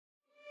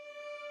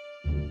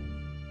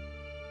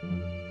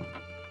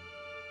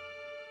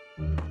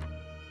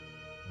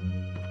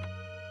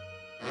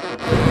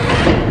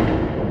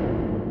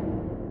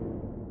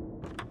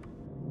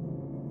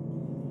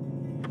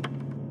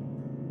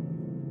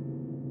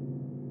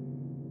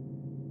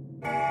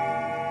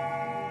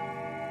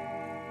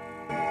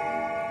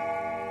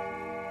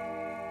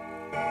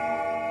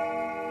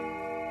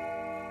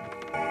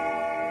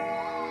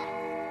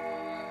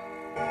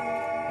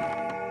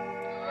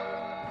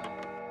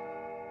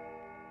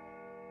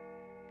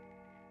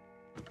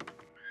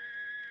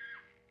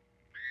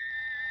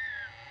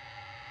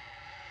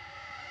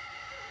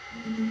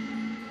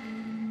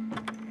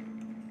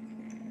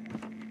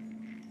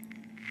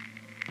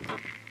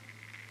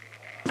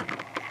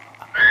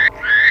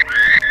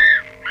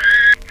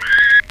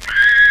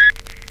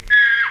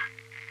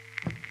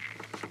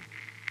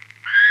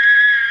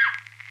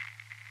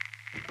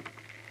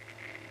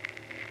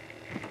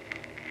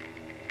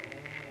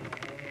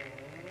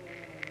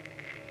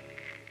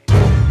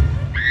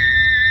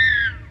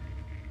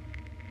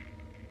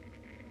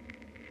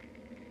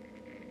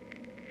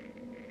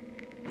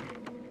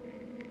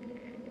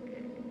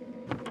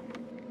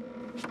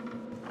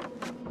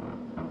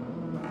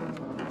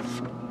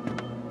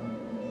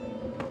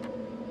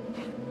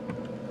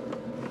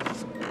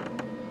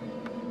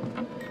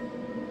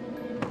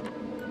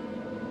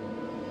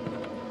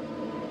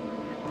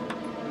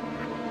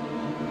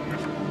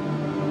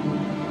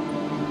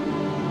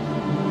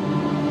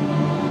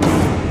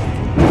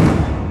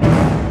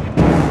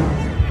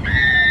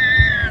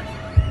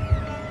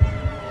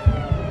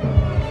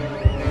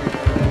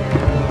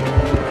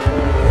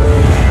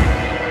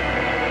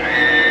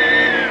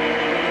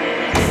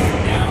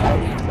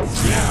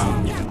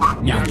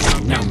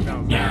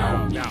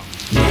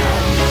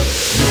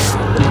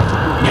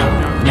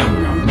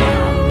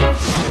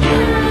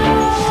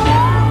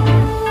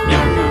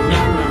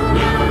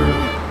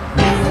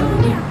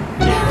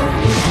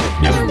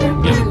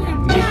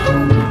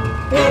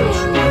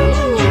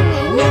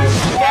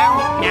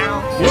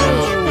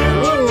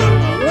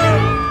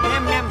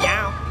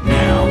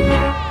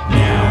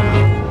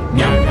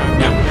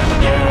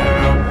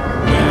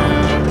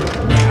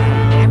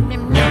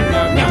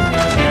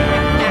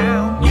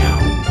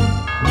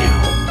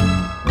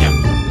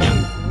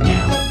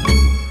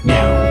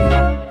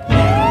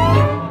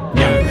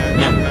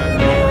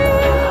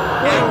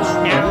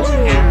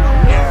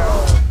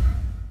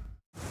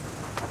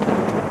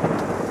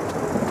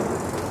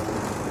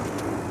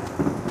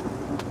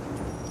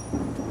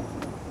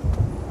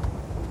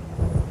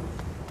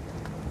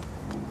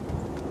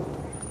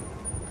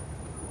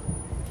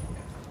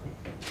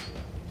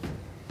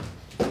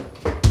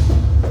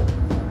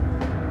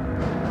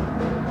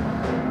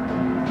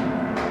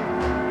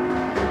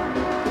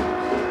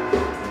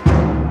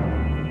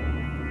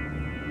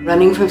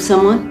Running from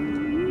someone?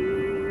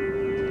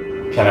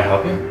 Can I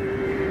help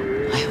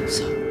you? I hope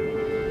so.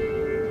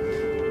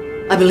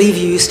 I believe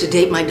you used to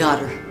date my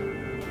daughter.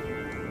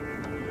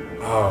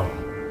 Oh,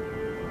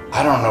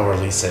 I don't know where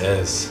Lisa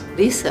is.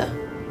 Lisa?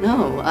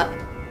 No,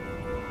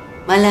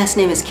 my last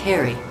name is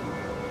Carrie.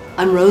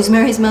 I'm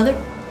Rosemary's mother.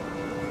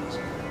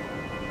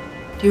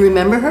 Do you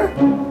remember her?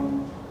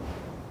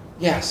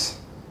 Yes.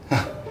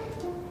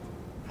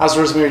 How's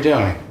Rosemary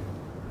doing?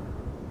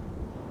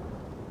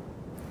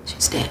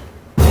 She's dead.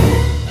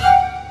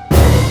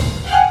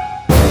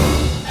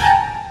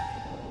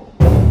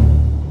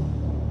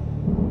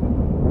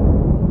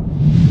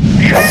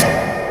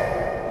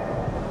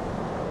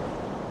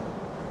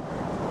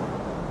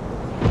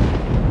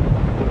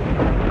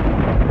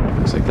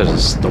 Looks like there's a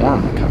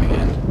storm coming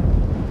in.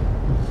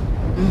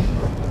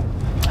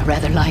 I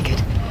rather like it.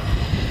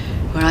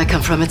 Where I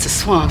come from, it's a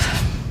swamp.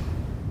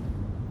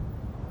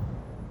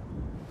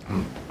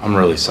 I'm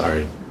really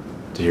sorry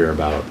to hear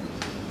about.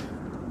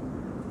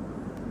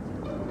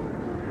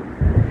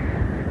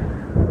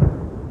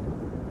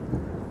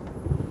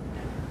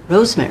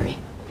 Rosemary.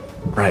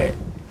 Right.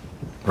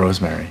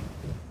 Rosemary.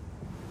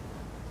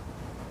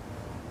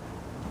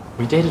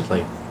 We dated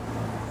like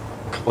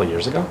a couple of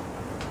years ago.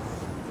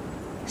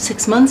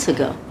 6 months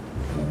ago.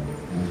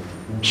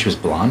 She was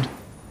blonde,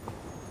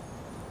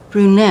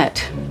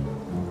 Brunette.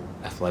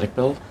 athletic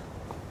build.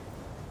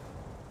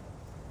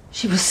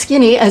 She was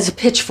skinny as a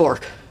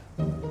pitchfork.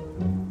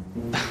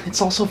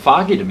 It's all so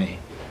foggy to me.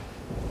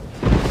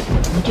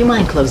 Would you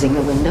mind closing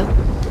the window?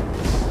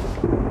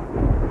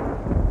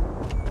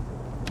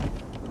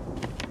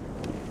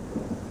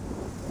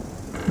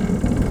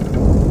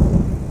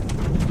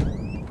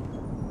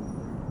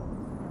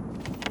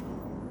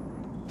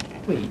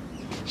 Wait,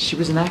 she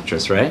was an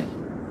actress, right?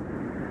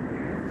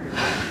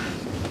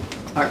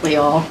 Aren't we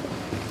all?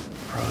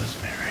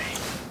 Rosemary.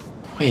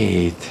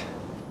 Wait,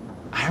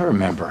 I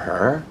remember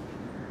her.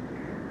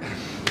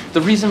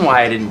 The reason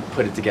why I didn't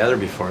put it together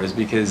before is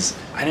because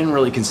I didn't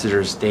really consider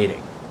us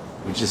dating.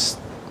 We just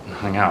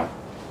hung out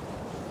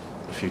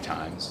a few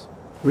times.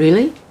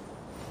 Really?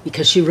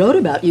 Because she wrote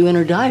about you in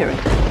her diary.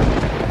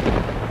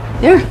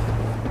 Here.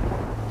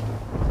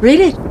 Read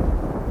it.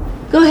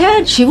 Go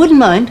ahead, she wouldn't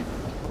mind.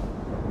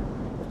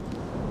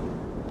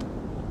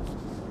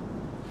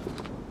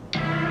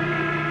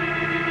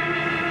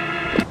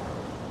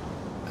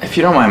 If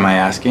you don't mind my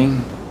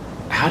asking,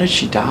 how did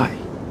she die?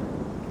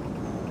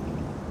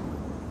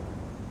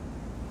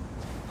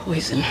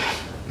 Poison.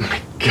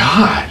 My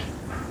God!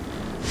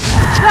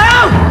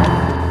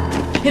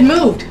 No! It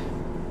moved.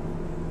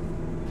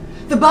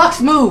 The box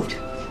moved.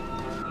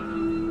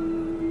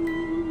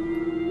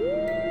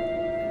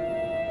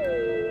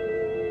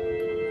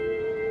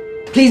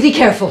 Please be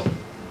careful.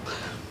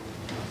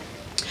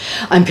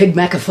 I'm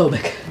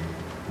pygmachophobic.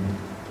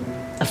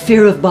 A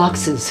fear of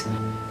boxes.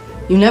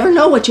 You never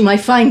know what you might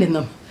find in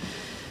them.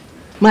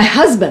 My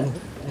husband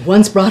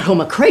once brought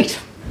home a crate.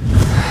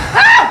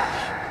 Ah!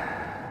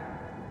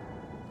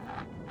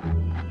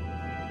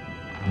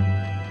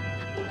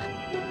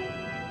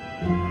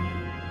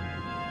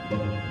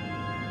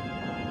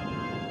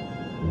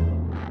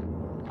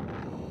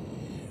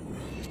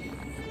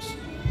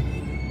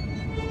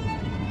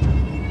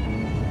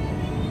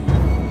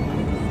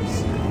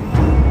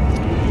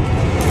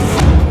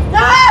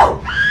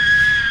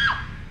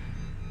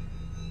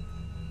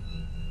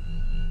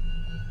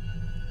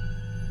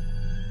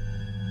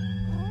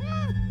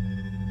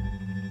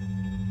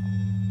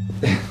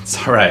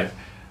 It's all right.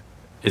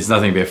 It's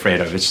nothing to be afraid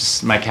of. It's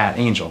just my cat,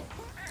 Angel.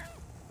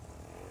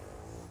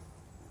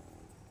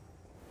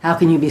 How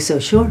can you be so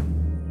sure?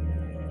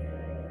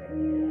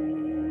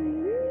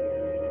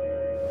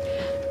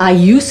 I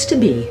used to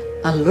be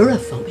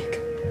allurophobic.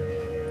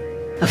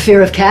 A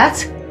fear of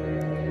cats?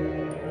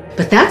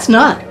 But that's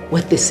not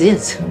what this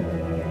is.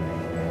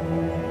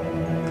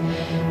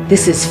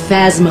 This is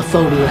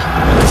phasmophobia.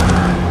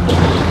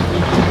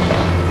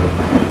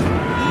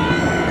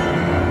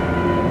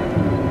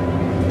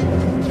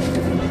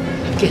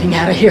 Getting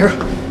out of here.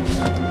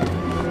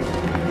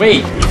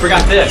 Wait, you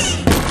forgot this.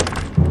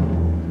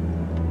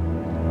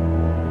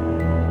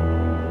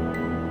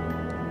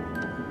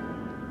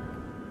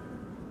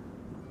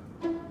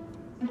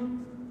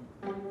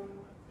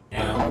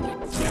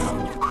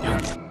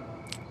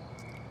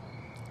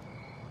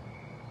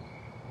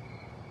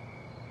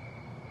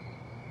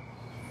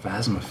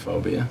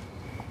 Phasmophobia?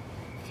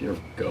 Fear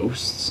of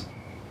ghosts?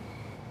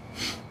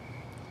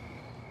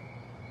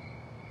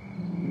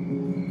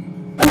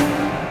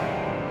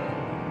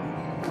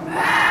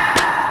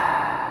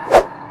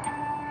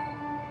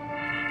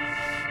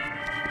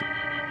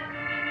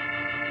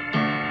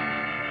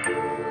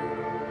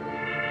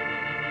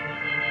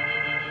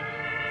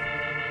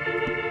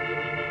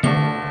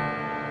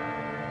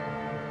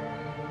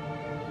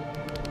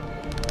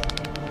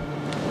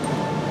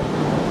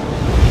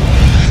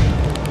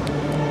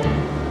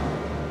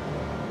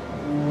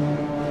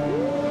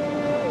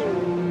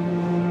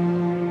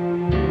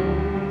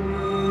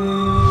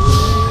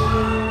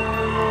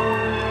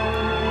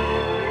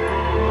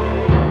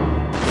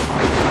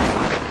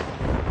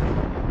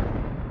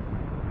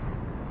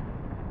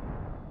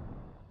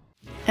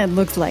 It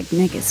looks like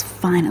Nick is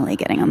finally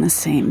getting on the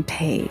same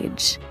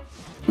page.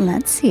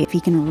 Let's see if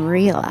he can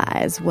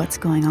realize what's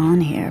going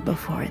on here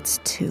before it's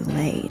too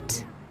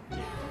late.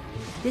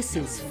 This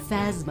is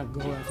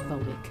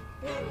phasmagoraphobic.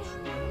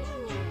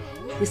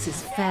 This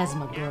is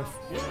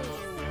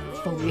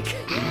phasmagoraphobic.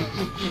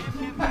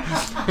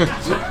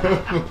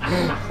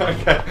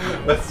 Okay,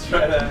 let's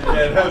try that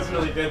again. That was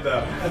really good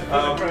though.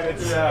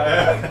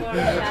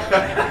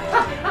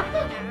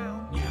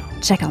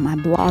 Check out my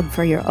blog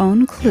for your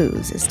own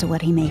clues as to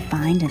what he may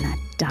find in that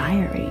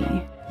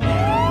diary.